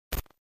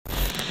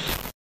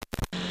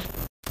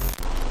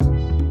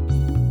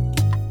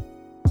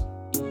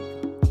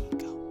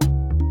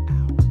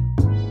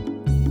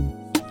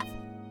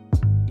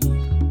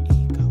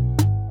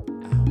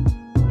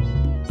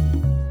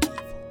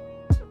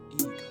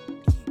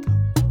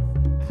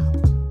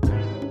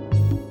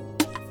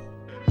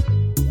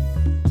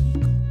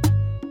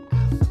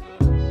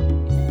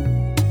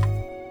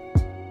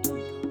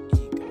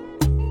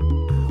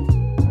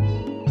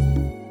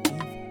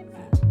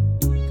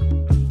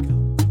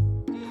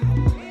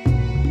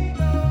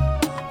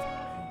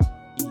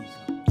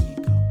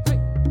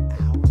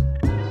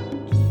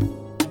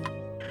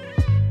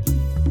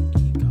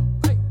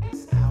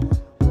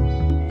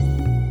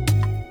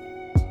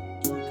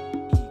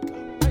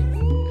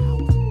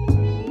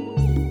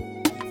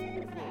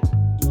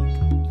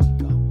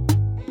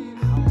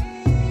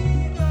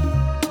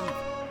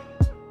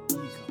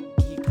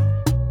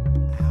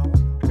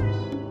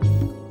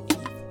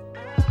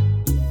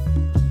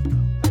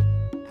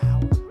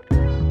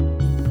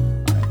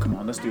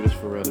Let's do this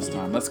for real this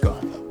time. Let's go.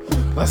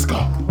 Let's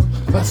go.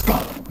 Let's go.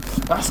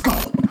 Let's go.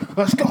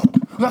 Let's go.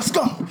 Let's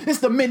go. It's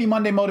the mini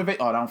Monday motivation.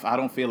 Oh, I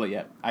don't feel it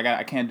yet.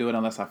 I can't do it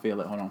unless I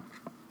feel it. Hold on.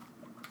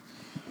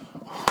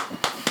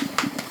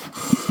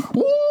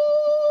 Woo!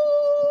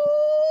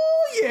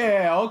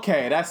 Yeah.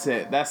 Okay. That's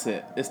it.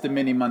 It's the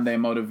mini Monday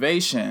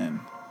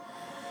motivation.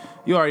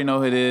 You already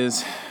know who it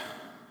is.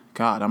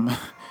 God, I'm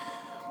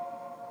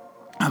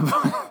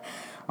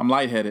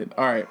lightheaded.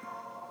 All right.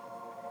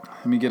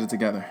 Let me get it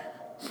together.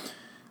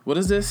 What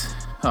is this?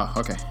 Oh,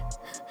 okay.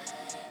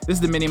 This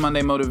is the Mini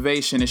Monday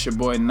Motivation. It's your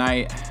boy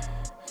Knight.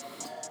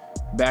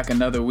 Back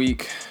another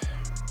week.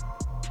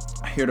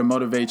 Here to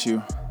motivate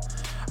you.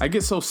 I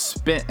get so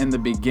spent in the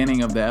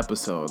beginning of the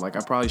episode. Like, I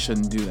probably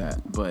shouldn't do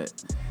that.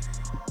 But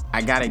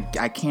I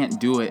can't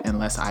do it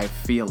unless I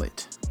feel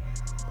it.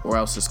 Or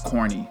else it's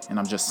corny and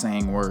I'm just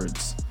saying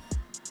words.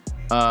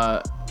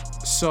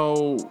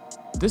 So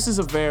this is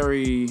a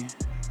very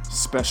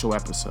special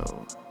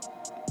episode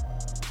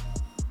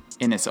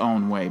in its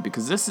own way,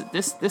 because this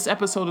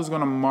episode is going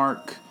to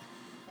mark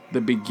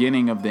the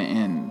beginning of the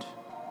end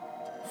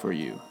for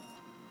you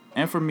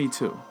and for me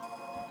too,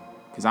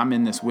 because I'm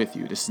in this with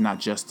you. This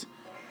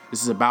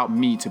is about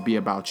me to be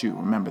about you.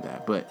 Remember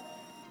that. But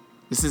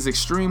this is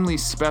extremely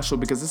special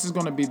because this is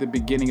going to be the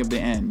beginning of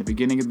the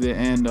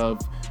end of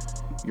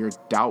your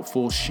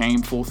doubtful,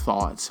 shameful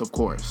thoughts. Of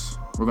course,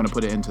 we're going to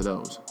put it into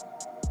those.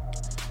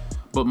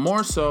 But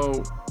more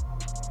so,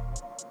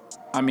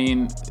 I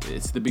mean,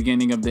 it's the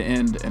beginning of the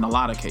end in a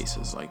lot of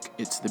cases. Like,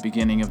 it's the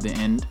beginning of the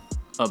end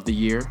of the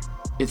year.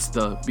 It's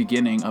the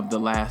beginning of the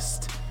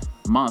last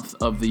month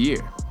of the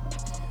year.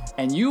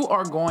 And you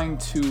are going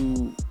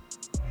to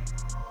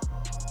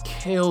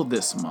kill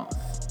this month.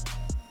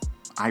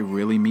 I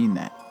really mean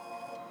that.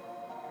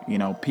 You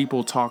know,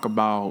 people talk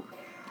about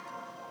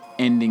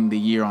ending the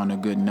year on a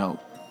good note.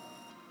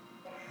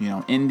 You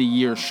know, end the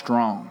year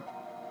strong.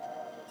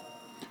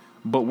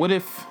 But what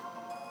if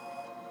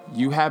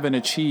you haven't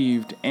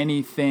achieved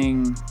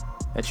anything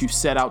that you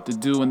set out to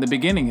do in the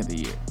beginning of the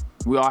year?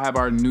 We all have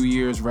our New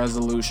Year's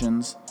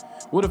resolutions.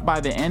 What if by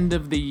the end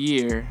of the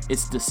year,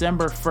 it's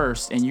December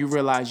 1st, and you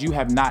realize you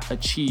have not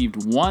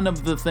achieved one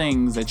of the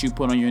things that you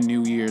put on your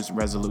New Year's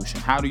resolution?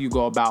 How do you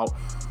go about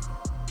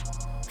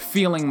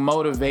feeling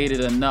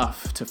motivated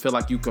enough to feel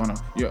like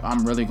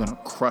I'm really gonna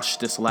crush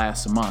this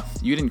last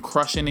month? You didn't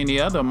crush any of the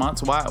other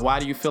months. Why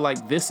do you feel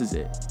like this is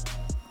it?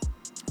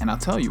 And I'll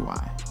tell you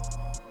why.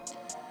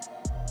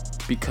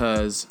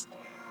 Because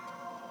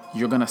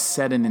you're going to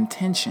set an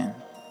intention.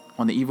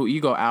 On the Evil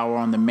Ego Hour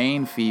on the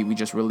main feed, we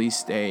just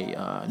released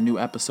a new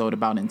episode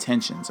about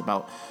intentions,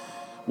 about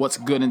what's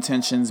good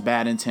intentions,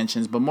 bad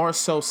intentions, but more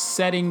so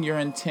setting your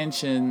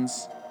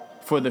intentions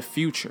for the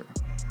future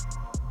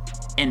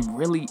and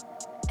really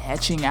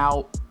etching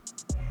out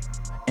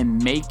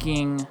and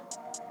making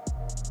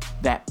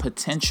that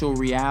potential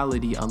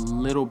reality a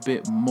little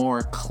bit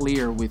more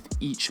clear with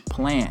each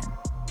plan.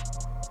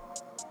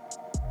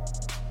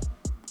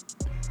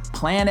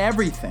 Plan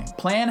everything.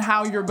 Plan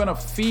how you're going to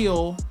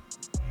feel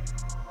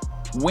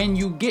when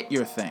you get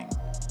your thing.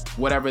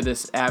 Whatever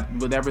this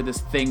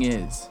thing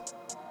is.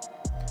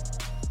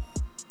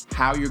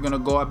 How you're going to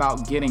go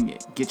about getting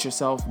it. Give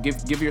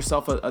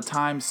yourself a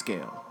time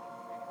scale.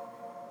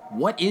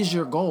 What is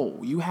your goal?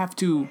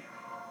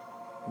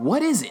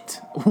 What is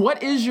it?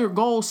 What is your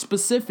goal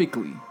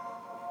specifically?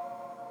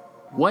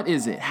 What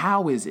is it?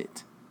 How is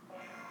it?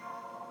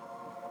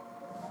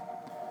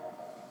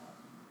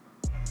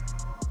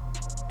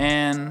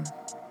 And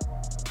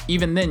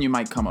even then you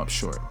might come up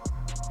short.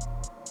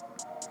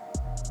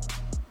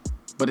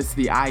 But it's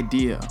the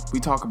idea. We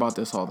talk about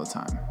this all the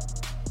time.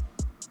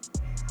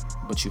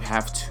 But you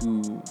have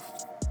to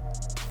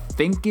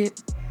think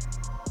it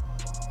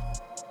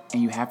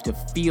and you have to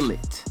feel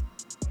it.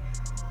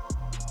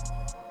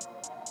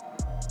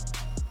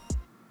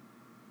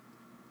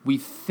 We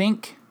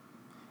think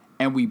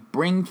and we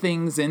bring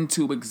things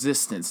into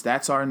existence.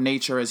 That's our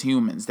nature as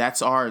humans.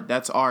 That's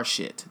our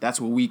shit.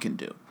 That's what we can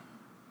do.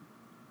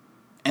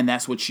 And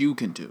that's what you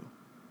can do.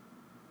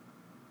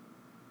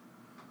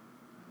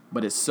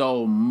 But it's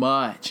so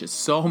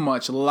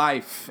much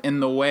life in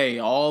the way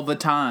all the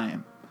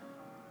time.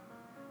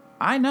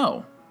 I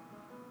know.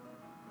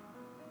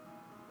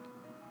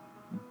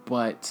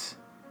 But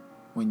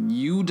when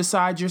you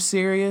decide you're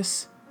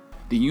serious,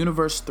 the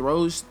universe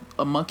throws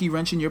a monkey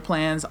wrench in your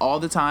plans all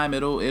the time.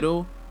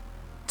 It'll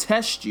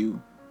test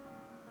you.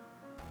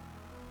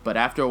 But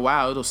after a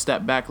while, it'll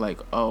step back like,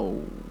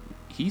 oh,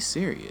 he's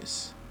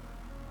serious.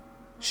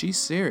 She's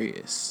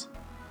serious.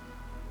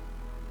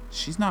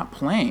 She's not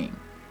playing.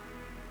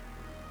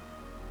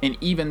 And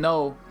even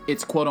though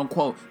it's quote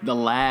unquote the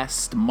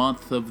last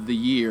month of the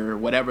year,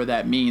 whatever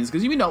that means,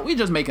 because we're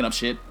just making up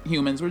shit.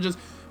 Humans, we're just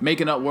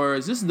making up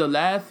words. This is the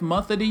last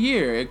month of the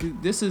year.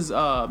 This is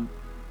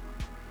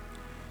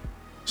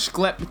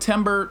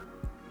September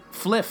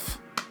Fliff.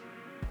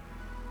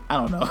 I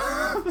don't know.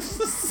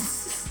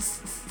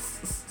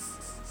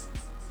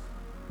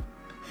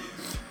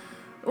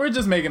 We're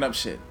just making up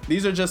shit.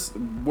 These are just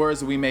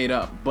words we made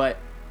up. But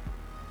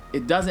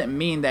it doesn't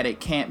mean that it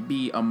can't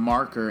be a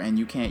marker and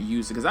you can't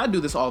use it. Because I do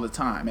this all the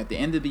time. At the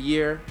end of the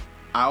year,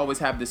 I always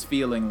have this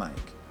feeling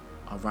like,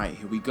 all right,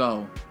 here we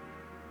go.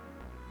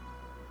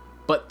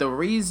 But the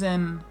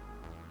reason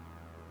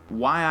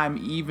why I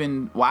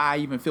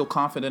even feel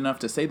confident enough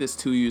to say this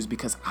to you is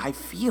because I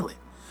feel it.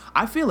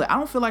 I feel it. I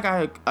don't feel like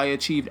I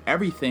achieved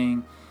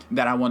everything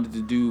that I wanted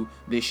to do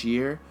this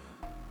year,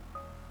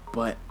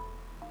 but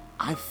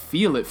I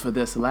feel it for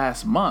this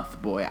last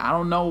month, boy. I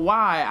don't know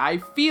why. I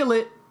feel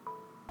it.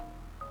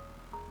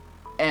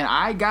 And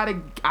I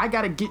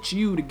gotta get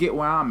you to get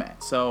where I'm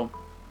at. So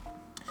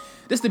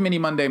this is the Mini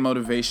Monday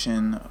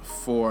motivation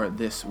for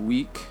this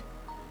week.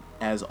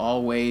 As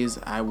always,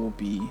 I will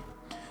be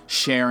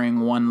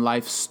sharing one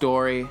life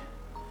story,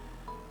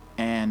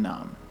 and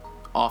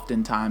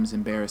oftentimes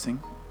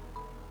embarrassing.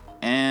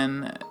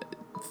 And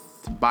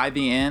by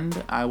the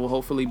end, I will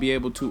hopefully be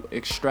able to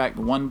extract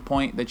one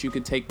point that you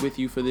could take with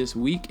you for this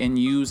week and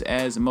use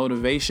as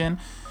motivation.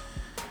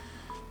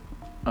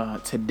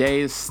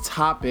 Today's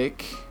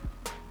topic,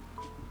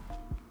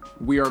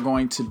 we are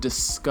going to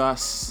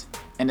discuss,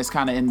 and it's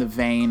kind of in the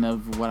vein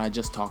of what I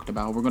just talked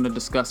about. We're going to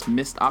discuss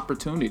missed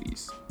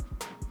opportunities.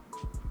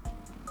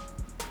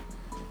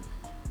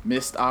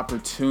 Missed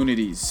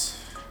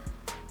opportunities.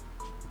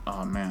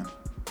 Oh man,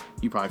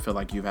 you probably feel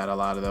like you've had a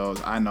lot of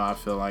those. I know I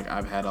feel like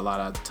I've had a lot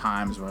of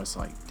times where it's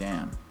like,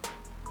 damn,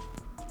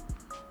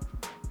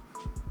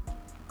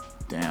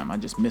 I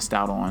just missed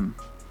out on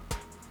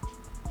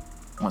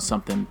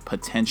something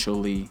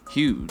potentially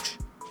huge.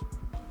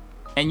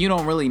 And you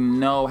don't really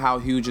know how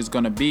huge it's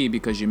going to be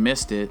because you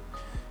missed it.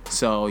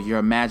 So your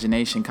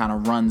imagination kind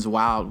of runs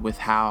wild with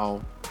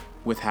how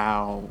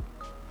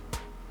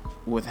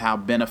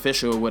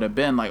beneficial it would have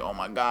been. Like, oh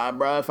my God,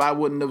 bro, if I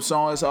wouldn't have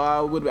saw it, so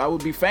I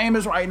would be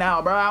famous right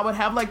now, bro. I would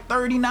have like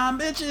 39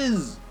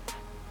 bitches.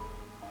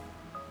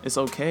 It's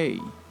okay.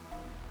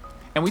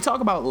 And we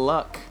talk about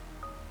luck.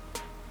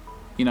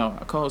 You know,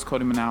 our co-host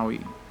Cody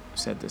Manawi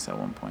said this at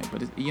one point,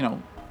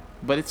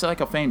 but it's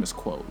like a famous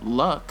quote.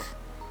 Luck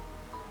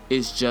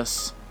is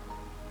just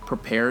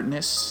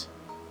preparedness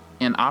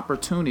and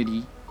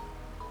opportunity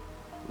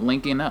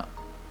linking up.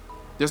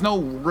 There's no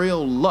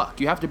real luck.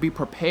 You have to be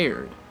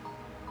prepared.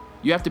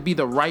 You have to be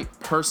the right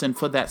person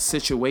for that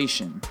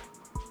situation.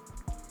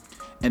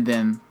 And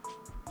then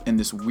in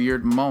this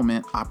weird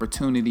moment,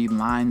 opportunity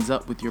lines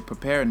up with your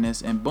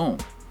preparedness and boom,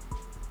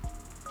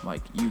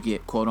 like you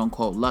get quote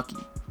unquote lucky.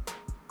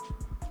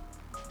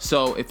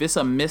 So if it's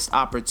a missed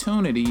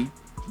opportunity,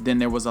 then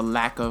there was a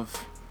lack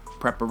of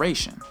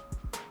preparation.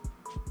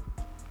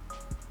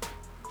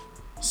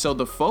 So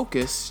the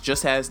focus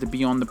just has to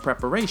be on the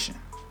preparation,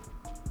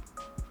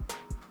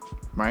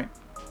 right?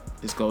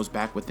 This goes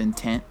back with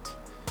intent.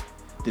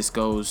 This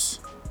goes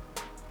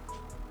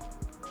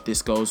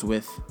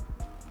with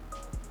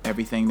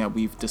everything that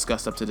we've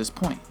discussed up to this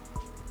point.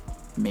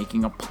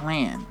 Making a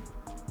plan,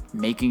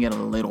 making it a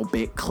little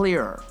bit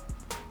clearer.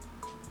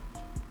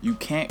 You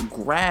can't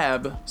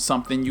grab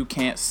something you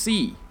can't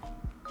see.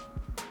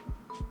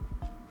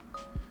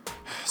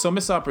 So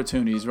missed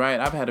opportunities, right?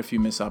 I've had a few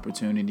missed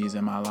opportunities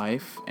in my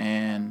life,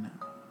 and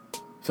I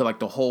feel like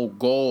the whole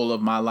goal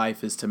of my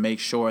life is to make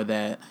sure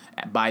that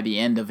by the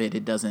end of it,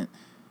 it doesn't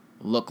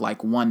look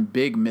like one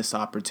big missed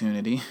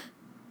opportunity.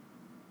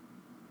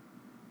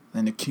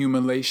 An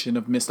accumulation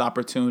of missed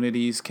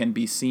opportunities can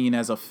be seen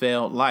as a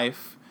failed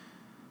life.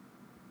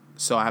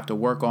 So I have to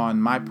work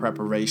on my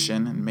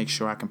preparation and make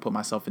sure I can put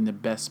myself in the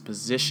best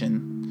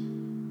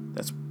position.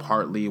 That's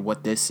partly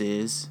what this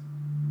is.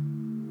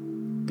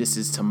 This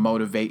is to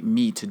motivate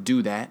me to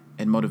do that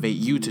and motivate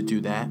you to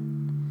do that.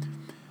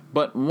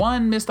 But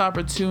one missed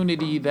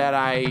opportunity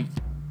that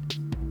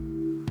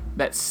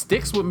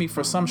sticks with me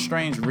for some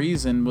strange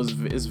reason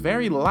is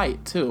very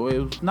light too. It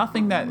was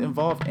nothing that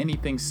involved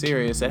anything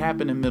serious. It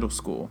happened in middle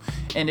school.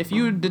 And if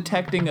you're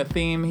detecting a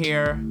theme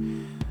here,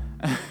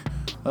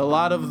 a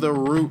lot of the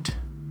root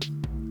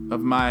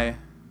of my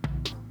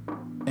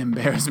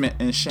embarrassment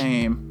and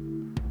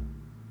shame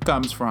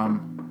comes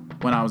from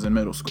when I was in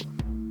middle school.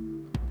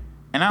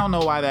 And I don't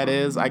know why that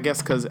is. I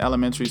guess because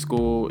elementary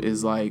school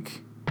is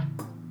like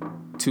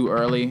too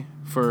early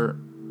for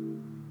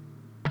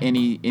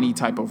any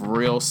type of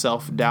real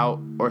self-doubt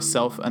or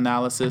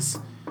self-analysis.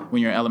 When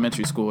you're in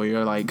elementary school,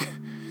 you're like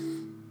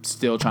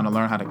still trying to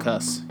learn how to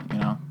cuss, you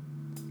know?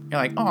 You're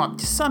like, oh,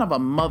 son of a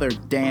mother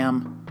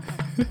damn.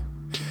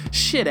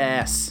 Shit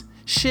ass,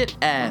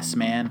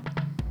 man.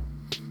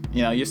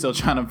 You know, you're still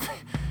trying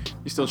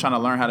to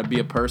learn how to be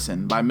a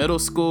person. By middle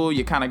school,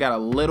 you kind of got a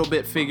little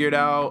bit figured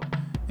out,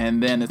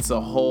 and then it's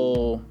a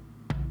whole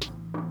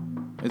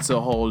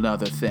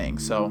nother thing.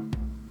 So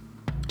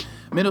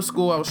middle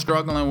school, I was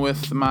struggling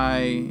with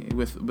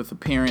with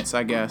appearance,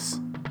 I guess,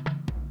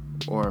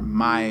 or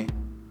my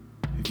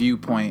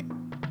viewpoint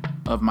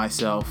of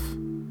myself,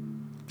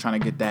 trying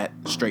to get that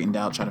straightened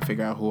out, trying to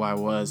figure out who I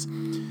was.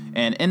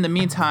 And in the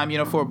meantime, you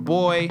know, for a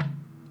boy,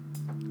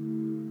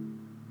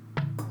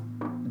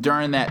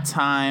 during that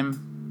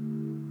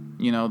time,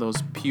 you know,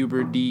 those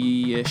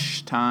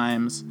puberty-ish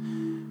times,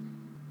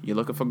 you're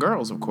looking for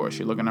girls, of course.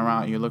 You're looking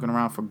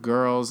around for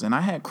girls. And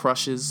I had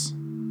crushes.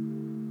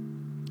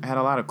 I had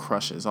a lot of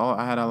crushes.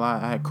 I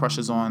had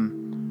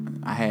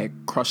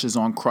crushes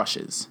on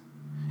crushes.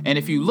 And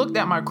if you looked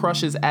at my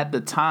crushes at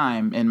the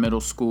time in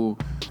middle school,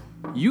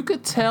 you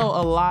could tell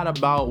a lot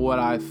about what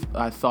I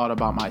thought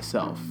about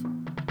myself.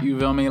 You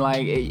feel me?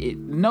 Like,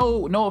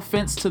 no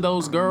offense to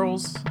those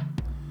girls,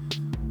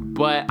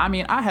 but I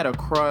mean, I had a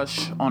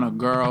crush on a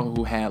girl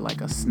who had like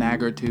a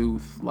snagger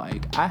tooth.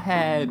 Like, I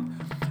had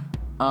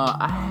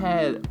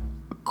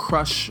a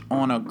crush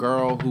on a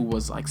girl who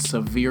was like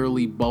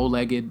severely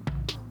bow-legged.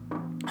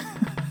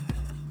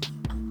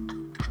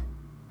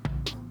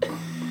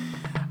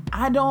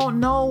 I don't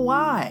know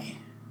why.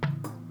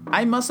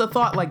 I must have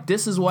thought like,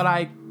 this is what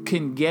I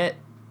can get,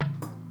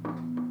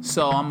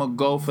 so I'm gonna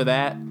go for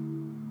that.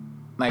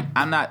 Like,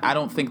 I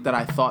don't think that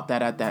I thought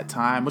that at that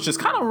time, which is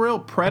kind of real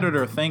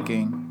predator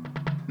thinking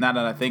now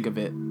that I think of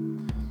it.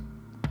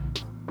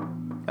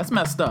 That's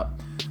messed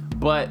up.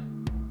 But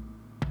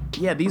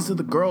yeah, these are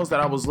the girls that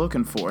I was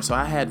looking for. So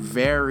I had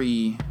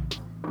very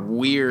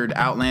weird,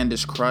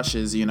 outlandish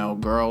crushes,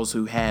 girls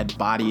who had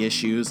body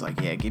issues.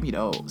 Like, yeah, give me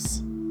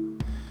those.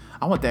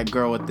 I want that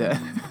girl with that.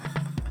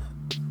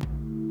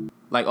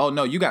 Like, oh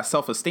no, you got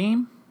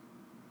self-esteem?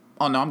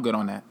 Oh no, I'm good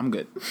on that. I'm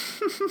good.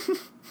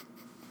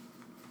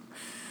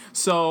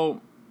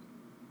 So,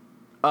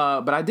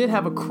 but I did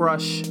have a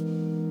crush.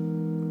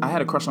 I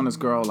had a crush on this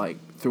girl like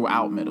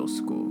throughout middle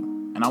school.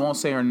 And I won't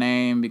say her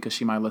name because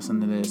she might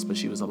listen to this, but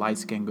she was a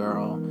light-skinned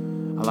girl.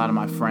 A lot of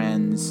my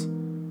friends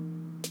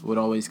would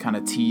always kind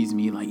of tease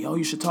me like, yo,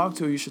 you should talk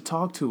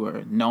to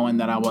her, knowing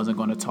that I wasn't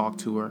going to talk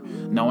to her,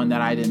 knowing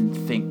that I didn't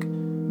think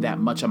that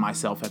much of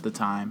myself at the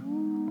time.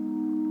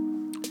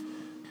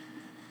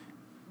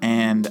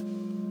 And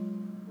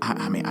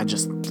I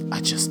just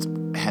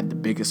had the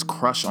biggest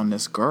crush on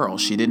this girl.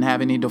 She didn't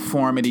have any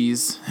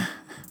deformities.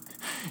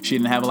 She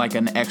didn't have like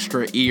an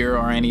extra ear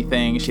or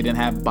anything. She didn't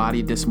have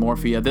body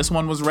dysmorphia. This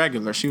one was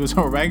regular. She was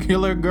a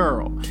regular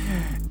girl.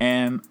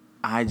 And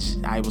I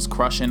was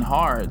crushing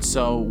hard.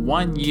 So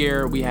one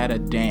year we had a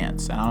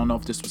dance. And I don't know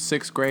if this was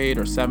 6th grade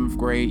or 7th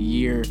grade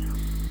year.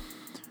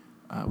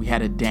 We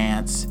had a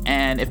dance.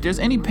 And if there's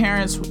any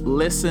parents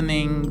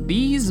listening,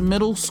 these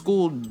middle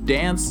school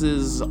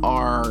dances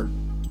are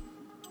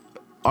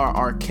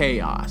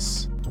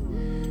chaos.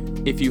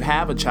 If you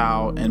have a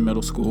child in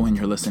middle school and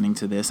you're listening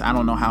to this, I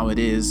don't know how it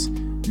is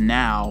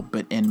now,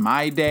 but in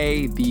my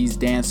day, these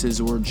dances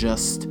were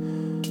just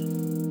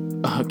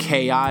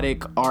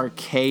chaotic,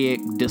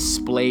 archaic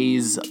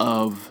displays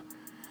of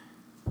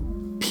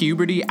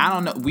puberty. I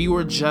don't know. We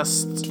were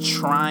just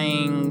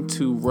trying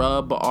to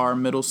rub our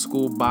middle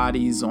school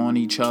bodies on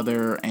each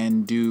other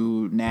and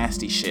do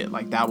nasty shit.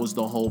 Like, that was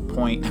the whole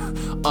point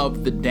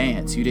of the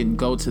dance. You didn't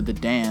go to the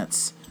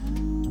dance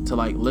to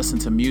like listen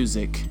to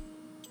music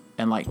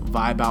and like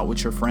vibe out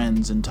with your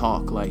friends and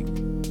talk. Like,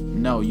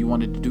 no, you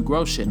wanted to do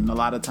gross shit. And a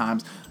lot of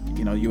times,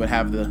 you would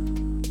have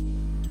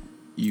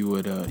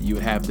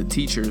the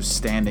teachers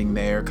standing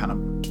there kind of,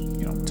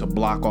 to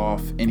block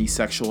off any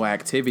sexual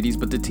activities.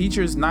 But the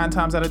teachers 9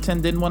 times out of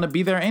 10 didn't want to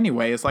be there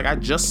anyway. It's like, I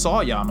just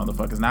saw y'all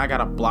motherfuckers. Now I got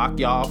to block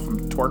y'all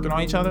from twerking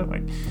on each other.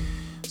 Like,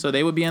 so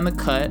they would be in the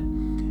cut.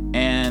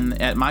 And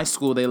at my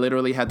school, they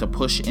literally had to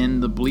push in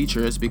the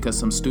bleachers because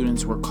some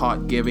students were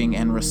caught giving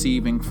and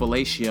receiving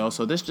fellatio.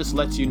 So this just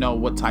lets you know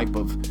what type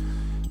of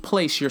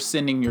place you're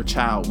sending your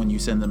child when you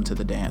send them to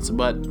the dance.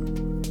 But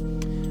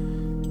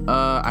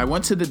I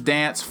went to the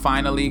dance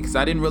finally because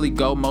I didn't really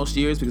go most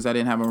years because I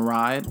didn't have a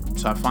ride.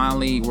 So I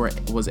finally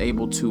was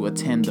able to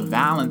attend the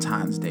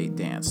Valentine's Day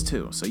dance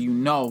too. So it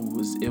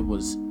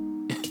was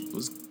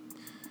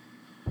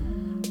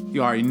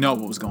you already know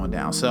what was going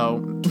down.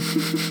 So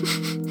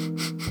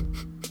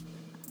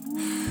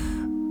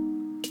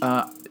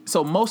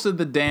so most of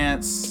the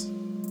dance,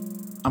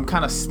 I'm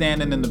kind of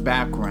standing in the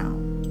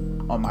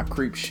background on my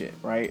creep shit,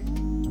 right?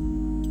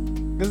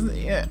 Because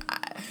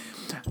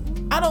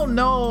I don't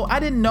know. I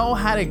didn't know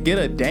how to get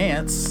a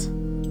dance.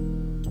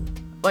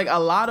 Like, a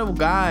lot of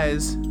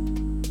guys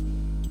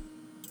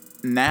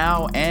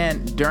now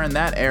and during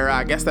that era,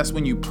 I guess that's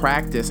when you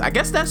practice.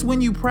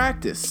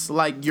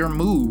 Like, your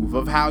move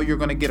of how you're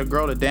going to get a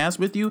girl to dance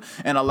with you.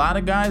 And a lot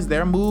of guys,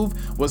 their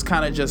move was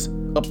kind of just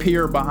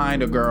appear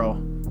behind a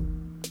girl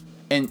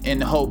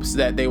in hopes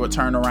that they would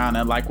turn around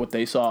and like what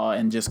they saw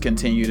and just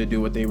continue to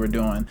do what they were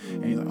doing.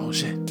 And he's like, oh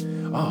shit.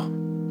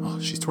 Oh,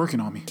 she's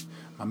twerking on me.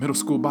 My middle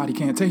school body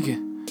can't take it.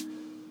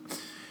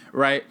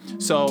 Right?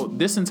 So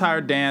this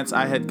entire dance,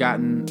 I had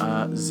gotten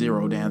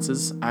 0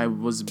 dances. I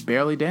was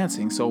barely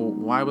dancing. So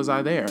why was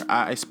I there?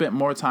 I spent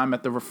more time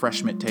at the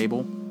refreshment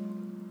table.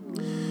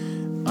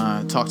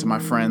 Talked to my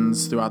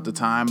friends throughout the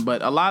time.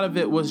 But a lot of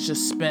it was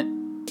just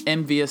spent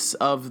envious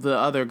of the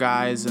other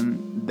guys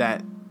and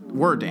that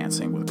were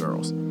dancing with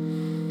girls.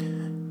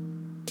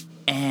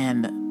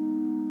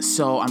 And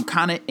so I'm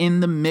kind of in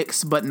the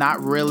mix, but not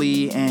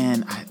really.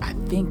 And I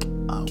think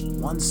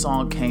one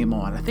song came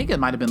on. I think it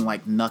might have been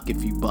like Knuck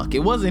If You Buck. It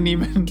wasn't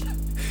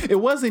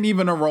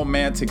even a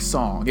romantic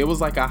song. It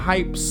was like a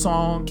hype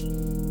song.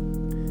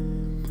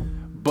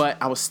 But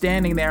I was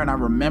standing there and I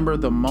remember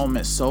the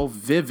moment so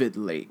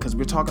vividly because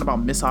we're talking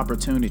about missed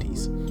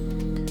opportunities.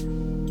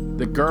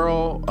 The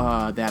girl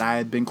that I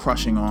had been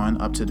crushing on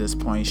up to this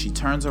point, she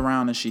turns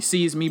around and she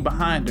sees me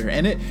behind her.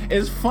 And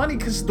it's funny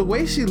because the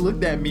way she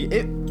looked at me,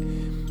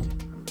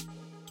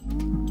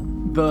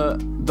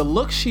 the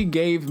look she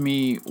gave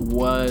me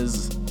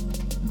was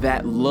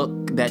that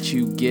look that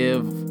you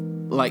give,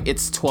 like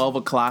it's 12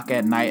 o'clock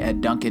at night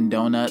at Dunkin'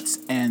 Donuts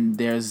and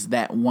there's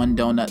that one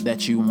donut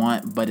that you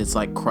want, but it's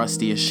like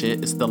crusty as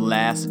shit. It's the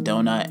last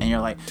donut and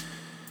you're like,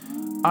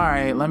 all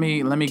right, let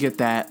me get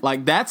that.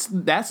 Like that's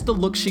the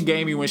look she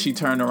gave me when she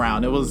turned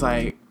around. It was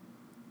like,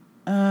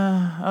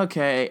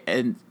 okay.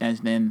 And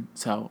then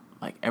so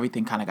like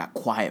everything kind of got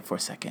quiet for a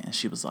second and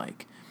she was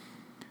like,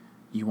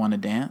 you want to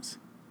dance?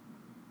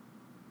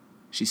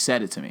 She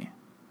said it to me.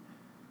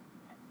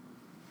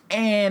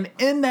 And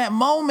in that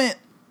moment,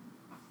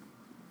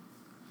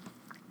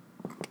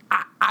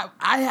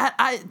 I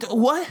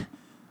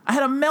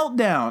had a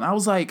meltdown. I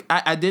was like,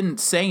 I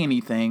didn't say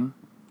anything.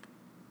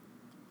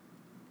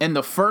 And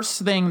the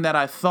first thing that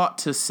I thought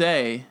to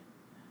say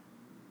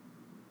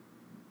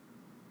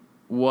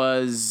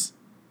was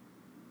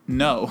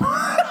no.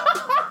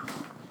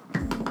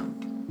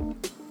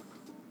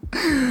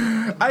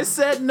 I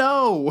said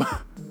no.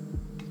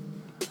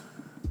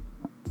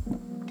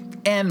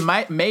 And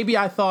maybe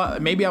I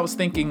was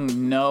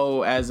thinking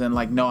no as in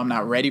like, no, I'm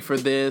not ready for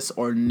this,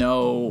 or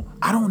no.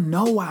 I don't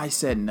know why I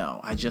said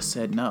no. I just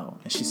said no.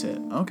 And she said,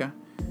 okay.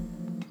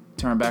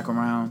 Turn back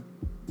around.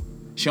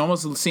 She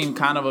almost seemed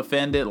kind of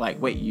offended,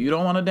 like, wait, you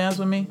don't want to dance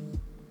with me?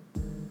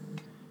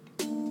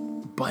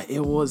 But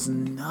it was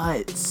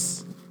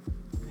nuts.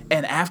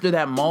 And after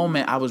that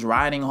moment, I was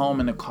riding home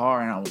in the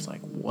car and I was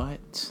like,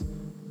 what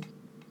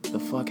the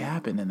fuck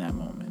happened in that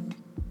moment?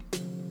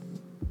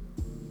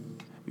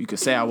 You could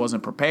say I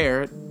wasn't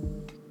prepared.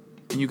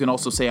 And you can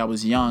also say I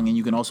was young. And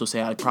you can also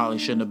say I probably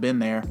shouldn't have been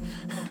there.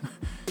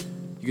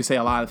 You can say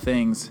a lot of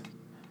things.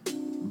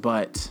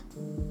 But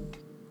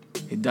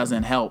it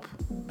doesn't help.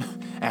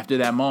 After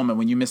that moment,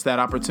 when you miss that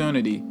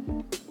opportunity,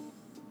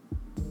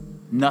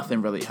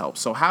 nothing really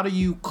helps. So how do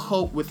you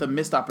cope with a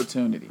missed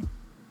opportunity?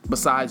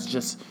 Besides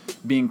just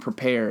being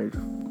prepared.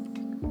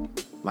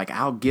 Like,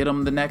 I'll get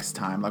them the next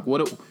time. Like,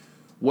 what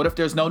if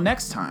there's no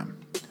next time?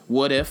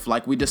 What if,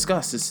 like we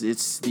discussed,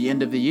 it's the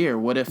end of the year?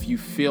 What if you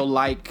feel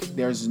like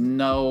there's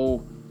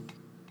no...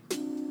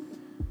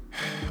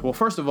 Well,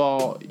 first of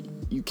all,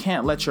 you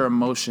can't let your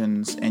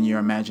emotions and your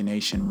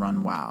imagination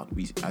run wild.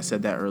 I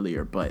said that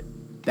earlier, but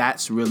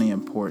that's really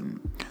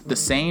important. The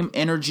same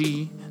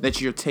energy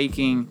that you're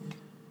taking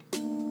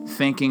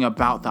thinking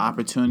about the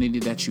opportunity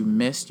that you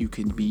missed, you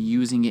can be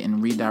using it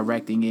and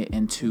redirecting it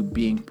into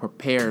being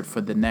prepared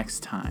for the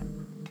next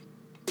time.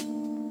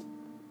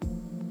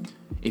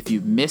 If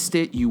you missed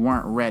it, you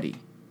weren't ready.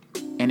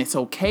 And it's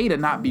okay to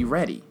not be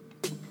ready.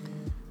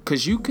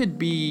 Because you could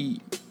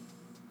be,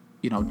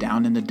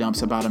 down in the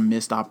dumps about a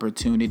missed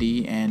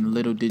opportunity, and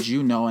little did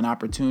you know an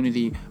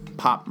opportunity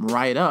popped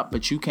right up,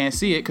 but you can't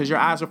see it because your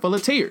eyes are full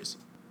of tears.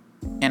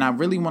 And I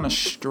really want to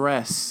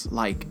stress,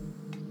 like,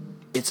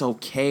 it's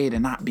okay to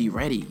not be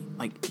ready.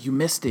 Like, you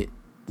missed it.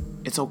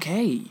 It's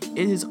okay.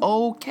 It is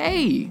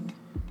okay.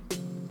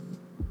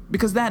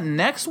 Because that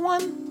next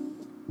one,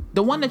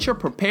 the one that you're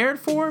prepared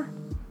for,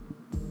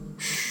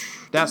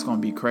 that's going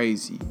to be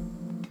crazy.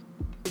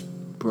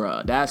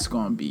 Bruh, that's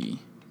going to be...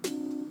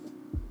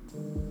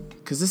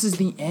 Because this is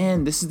the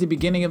end. This is the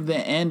beginning of the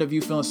end of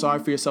you feeling sorry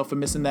for yourself for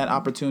missing that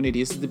opportunity.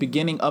 This is the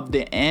beginning of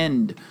the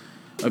end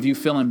of you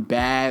feeling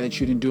bad that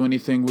you didn't do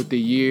anything with the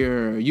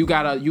year. You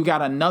got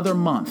another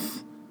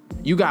month.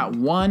 You got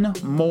one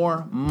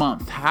more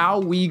month. How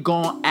we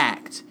gonna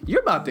act?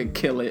 You're about to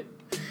kill it.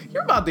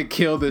 You're about to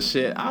kill this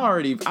shit.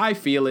 I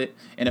feel it.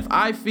 And if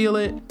I feel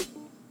it,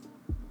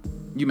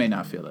 you may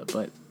not feel it,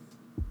 but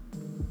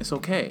it's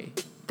okay.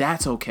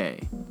 That's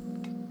okay.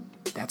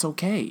 That's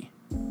okay.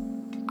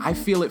 I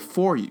feel it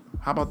for you.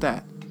 How about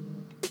that?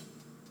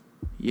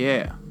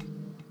 Yeah.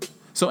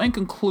 So in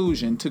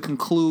conclusion, to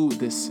conclude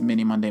this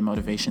mini Monday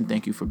motivation,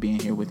 thank you for being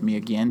here with me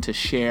again to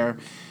share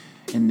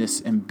in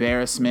this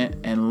embarrassment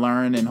and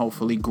learn and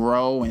hopefully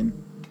grow and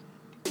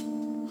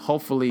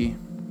hopefully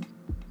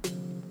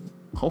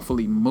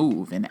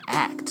move and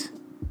act.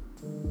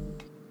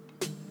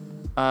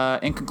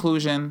 In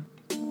conclusion,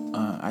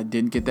 I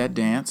didn't get that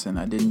dance and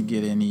I didn't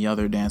get any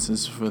other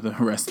dances for the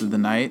rest of the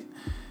night.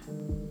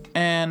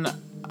 And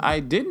I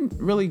didn't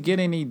really get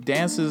any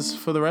dances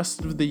for the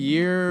rest of the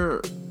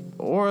year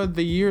or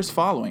the years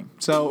following.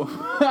 So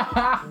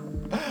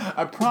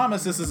I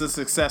promise this is a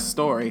success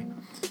story.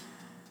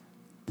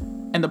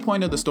 And the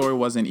point of the story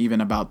wasn't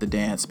even about the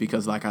dance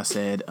because, like I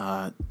said,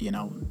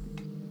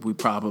 we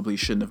probably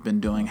shouldn't have been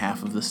doing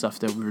half of the stuff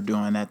that we were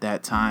doing at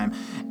that time.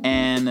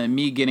 And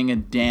me getting a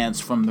dance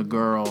from the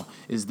girl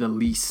is the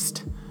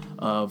least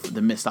of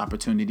the missed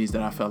opportunities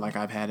that I felt like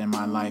I've had in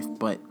my life.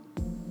 But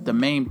the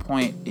main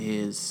point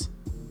is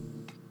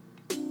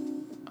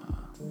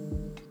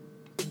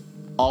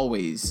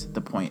always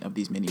the point of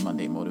these mini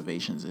Monday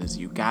motivations is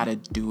you got to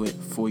do it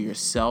for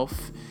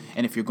yourself.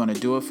 And if you're going to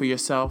do it for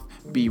yourself,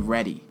 be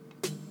ready.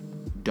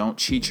 Don't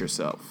cheat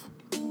yourself.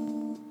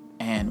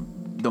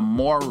 And the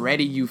more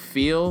ready you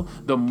feel,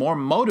 the more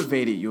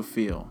motivated you'll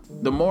feel.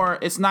 The more,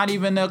 it's not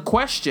even a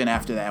question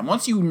after that.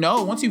 Once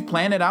you've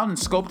planned it out and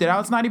scoped it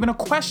out, it's not even a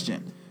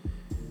question.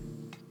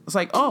 It's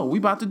like, oh, we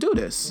about to do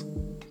this.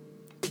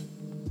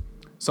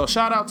 So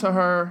shout out to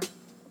her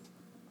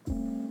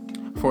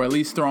for at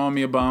least throwing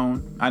me a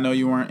bone. I know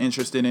you weren't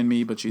interested in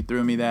me, but you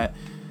threw me that.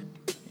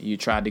 You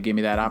tried to give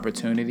me that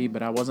opportunity,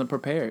 but I wasn't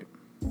prepared.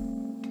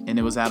 And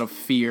it was out of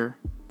fear.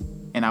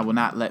 And I will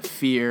not let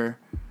fear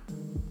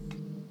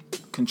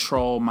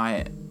control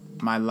my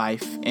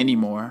life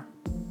anymore,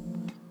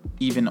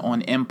 even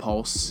on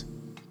impulse.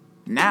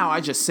 Now I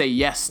just say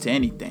yes to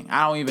anything.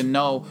 I don't even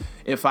know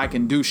if I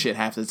can do shit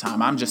half the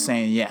time. I'm just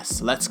saying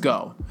yes, let's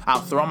go.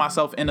 I'll throw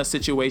myself in a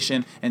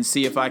situation and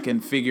see if I can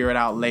figure it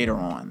out later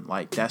on.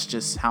 Like, that's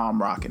just how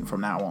I'm rocking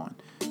from now on.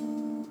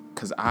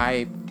 Because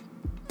I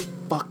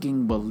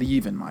fucking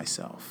believe in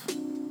myself.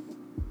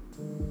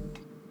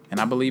 And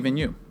I believe in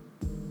you.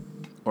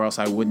 Or else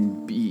I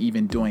wouldn't be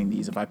even doing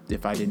these if I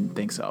didn't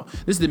think so.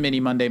 This is the Mini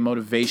Monday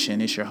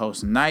Motivation. It's your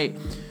host, Knight.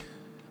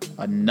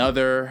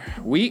 Another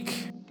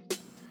week.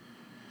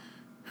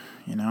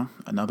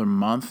 Another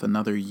month,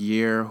 another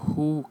year.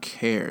 Who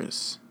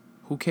cares?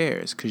 Who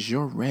cares? Because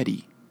you're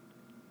ready.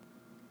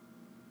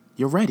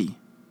 You're ready.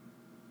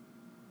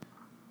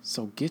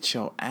 So get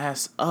your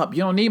ass up.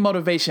 You don't need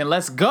motivation.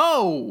 Let's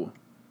go.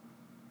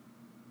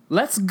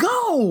 Let's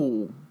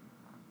go.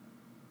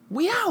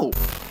 We out.